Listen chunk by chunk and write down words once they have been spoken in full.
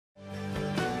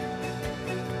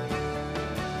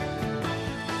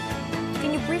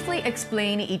briefly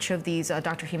explain each of these,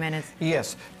 Dr. Jimenez?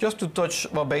 Yes, just to touch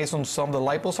base on some, the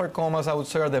liposarcomas, I would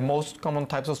say, are the most common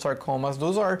types of sarcomas.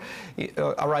 Those are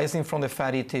arising from the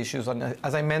fatty tissues. And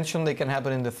as I mentioned, they can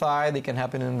happen in the thigh, they can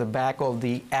happen in the back of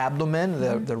the abdomen,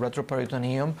 the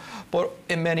retroperitoneum, but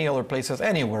in many other places,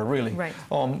 anywhere really. Right.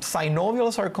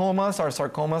 Synovial sarcomas are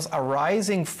sarcomas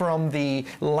arising from the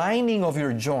lining of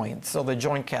your joints, so the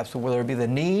joint capsule, whether it be the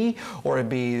knee or it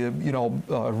be,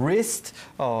 wrist,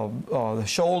 the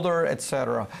shoulder,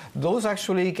 etc. Those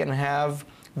actually can have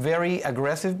very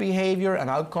aggressive behavior, and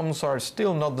outcomes are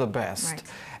still not the best. Right.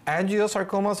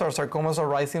 Angiosarcomas are sarcomas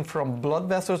arising from blood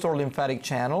vessels or lymphatic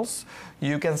channels.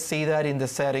 You can see that in the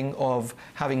setting of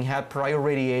having had prior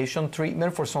radiation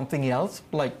treatment for something else,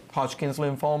 like Hodgkin's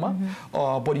lymphoma.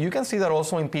 But you can see that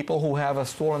also in people who have a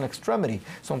swollen extremity,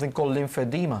 something called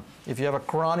lymphedema. If you have a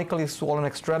chronically swollen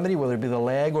extremity, whether it be the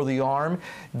leg or the arm,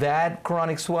 that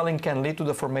chronic swelling can lead to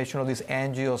the formation of these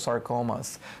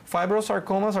angiosarcomas.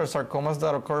 Fibrosarcomas are sarcomas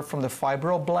that occur from the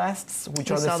fibroblasts,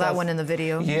 which are the cells. We saw that one in the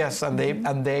video. Yes, and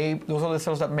those are the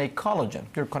cells that make collagen,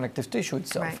 your connective tissue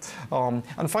itself. Right.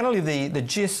 And finally, the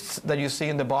gysts that you see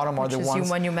in the bottom are the ones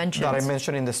that I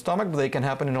mentioned in the stomach, but they can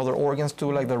happen in other organs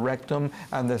too, like the rectum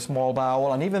and the small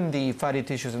bowel, and even the fatty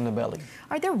tissues in the belly.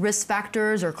 Are there risk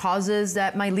factors or causes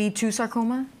that might lead to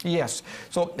sarcoma? Yes.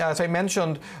 So as I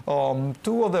mentioned,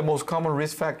 two of the most common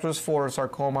risk factors for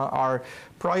sarcoma are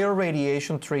prior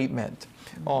radiation treatment.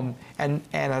 And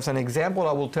as an example,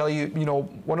 I will tell you,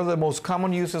 one of the most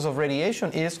common uses of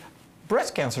radiation is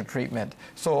breast cancer treatment.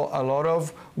 So a lot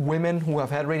of women who have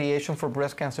had radiation for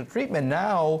breast cancer treatment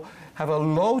now have a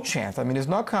low chance. I mean, it's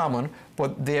not common,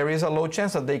 but there is a low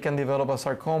chance that they can develop a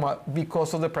sarcoma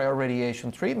because of the prior radiation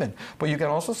treatment. But you can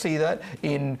also see that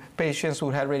in patients who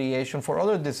had radiation for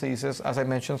other diseases, as I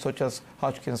mentioned, such as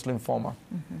Hodgkin's lymphoma.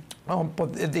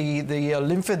 But the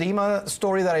lymphedema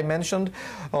story that I mentioned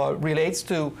relates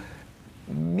to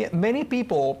many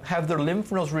people have their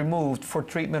lymph nodes removed for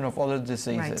treatment of other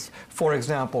diseases. Right. For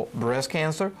example, breast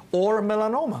cancer or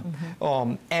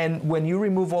melanoma. And when you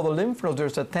remove all the lymph nodes,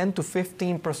 there's a 10 to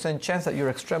 15% chance that your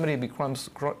extremity becomes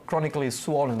chronically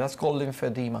swollen. That's called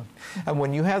lymphedema. And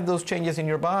when you have those changes in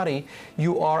your body,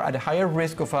 you are at a higher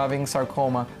risk of having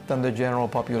sarcoma than the general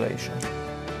population.